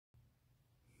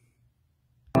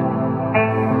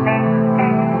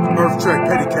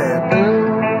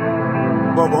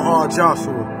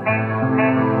Joshua.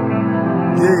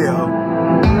 Yeah.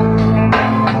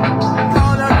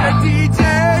 Call up the DJ,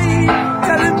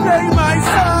 tell him play my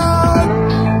song.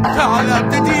 Call up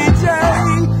the DJ,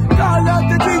 call up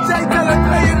the DJ, tell him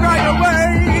play it right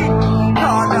away.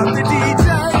 Call up the DJ,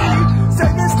 say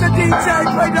Mr. DJ,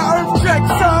 play the EARTHTREK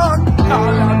song.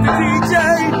 Call up the DJ,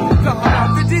 call up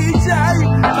the DJ,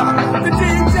 call up the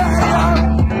DJ.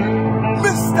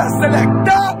 Mr.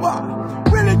 Selector,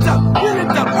 will it up,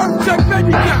 EARTHTREK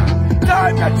Medical.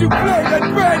 Time that you play that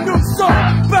brand new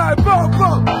song by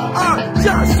Bobo,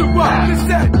 Joshua.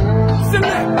 Listen,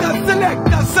 selector,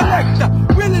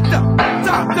 will it up,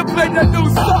 time to play that new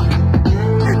song.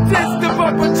 It is the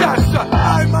Bobo Joshua,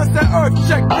 I must have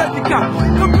EARTHTREK Medical.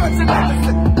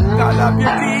 Congratulations, call up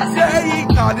your DJ,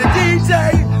 call the DJ,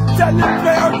 tell him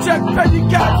play EARTHTREK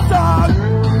Medical song.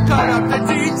 Call up the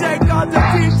DJ, call the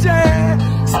DJ,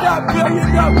 stop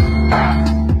playing up.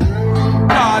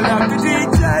 Call up the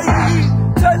DJ,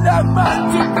 tell that man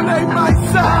to play my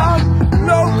song.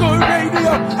 Local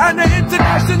radio and the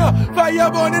international,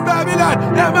 Fireborn in Babylon,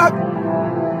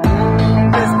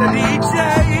 Mr. DJ,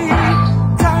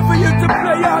 time for you to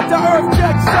play out the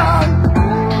EARTHTREK song.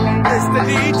 Mr.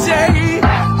 DJ,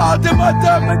 all the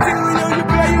other material you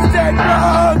play is dead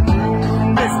wrong.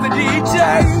 Mr. DJ,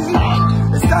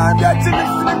 it's time that you're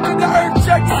listening to the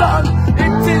EARTHTREK song.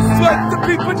 It is what the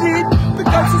people need,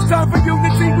 because it's time for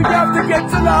unity, we have to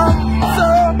get along. So,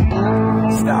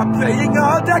 stop playing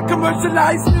all that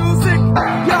commercialized music.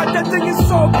 Yeah, that thing is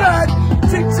so bad.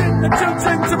 Teaching the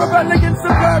children to rebel against the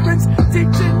parents,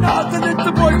 teaching all the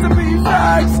little boys to be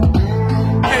fags.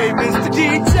 Hey, Mr.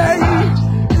 DJ,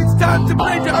 it's time to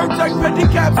play the EARTHTREK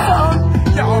Medical song.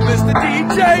 Yo, Mr.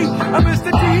 DJ,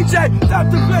 Mr. DJ, time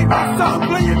to play my song,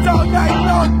 play it all night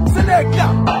long.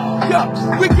 Selector, yo,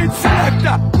 wicked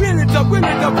selector, will it up,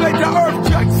 play the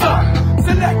EARTHTREK song.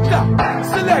 Selector,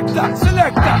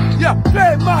 yeah,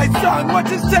 play my song,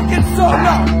 what is taking so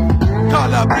long?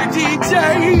 Call up your DJ,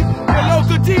 your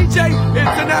local DJ,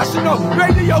 international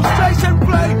radio station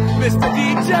play, Mr.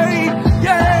 DJ,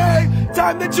 yeah,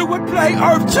 time that you would play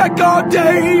EARTHTREK all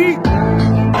day.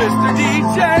 Mr.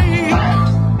 DJ,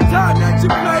 time that you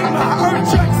play my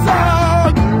EARTHTREK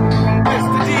song.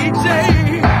 Mr. DJ,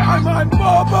 I'm on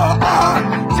Bobo,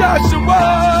 Joshua.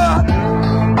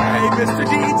 Hey, Mr.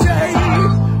 DJ,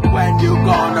 when you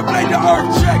gonna play the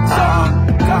EARTHTREK song?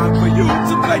 Time for you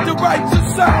to play the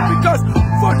righteous song, because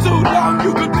for too long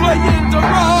you been playing the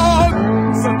wrong.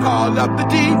 So call up the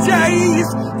DJs,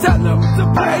 tell them to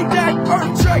play that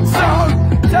EARTHTREK song.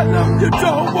 Tell them you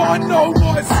don't want no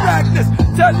more slackness.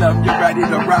 Tell them you're ready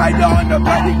to ride on the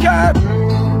pedicab.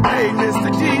 Hey,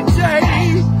 Mr. DJ,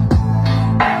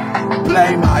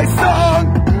 play my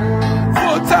song.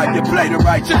 Full time you play the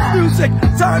righteous music.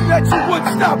 Time that you would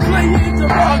stop playing the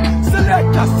wrong.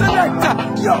 Selector,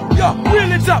 yo,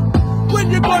 wheel it up. When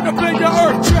you gonna play the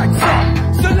EARTHTREK song?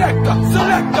 Selector,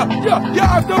 yo, you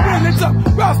have to wheel it up.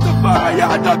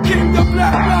 Rastafari, the king, the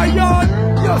black lion.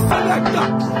 Yo,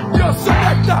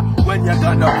 selector, when you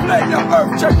gonna play the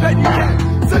EARTHTREK Medical?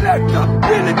 Selector,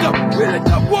 wheel it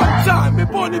up one time. In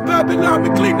born in Babylon, we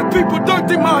clean the people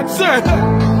dirty mindset.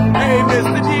 Hey,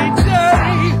 Mr. DJ,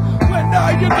 when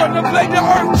are you gonna play the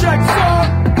EARTHTREK song?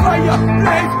 Fire,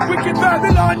 blaze, wicked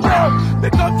Babylon, yo. They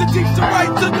come to teach the right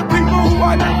to the people who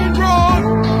are living wrong.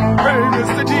 Hey,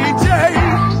 Mr. DJ,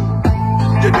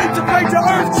 you need to play the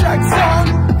EARTHTREK song.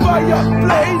 Fire,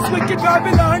 blaze, wicked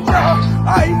Babylon, yo.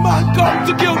 I'm on come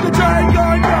to kill the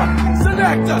dragon, yo.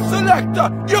 Selector,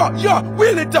 yo,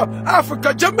 wheel it up.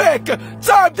 Africa, Jamaica,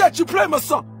 time that you play my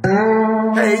song.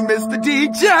 Hey, Mr.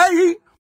 DJ.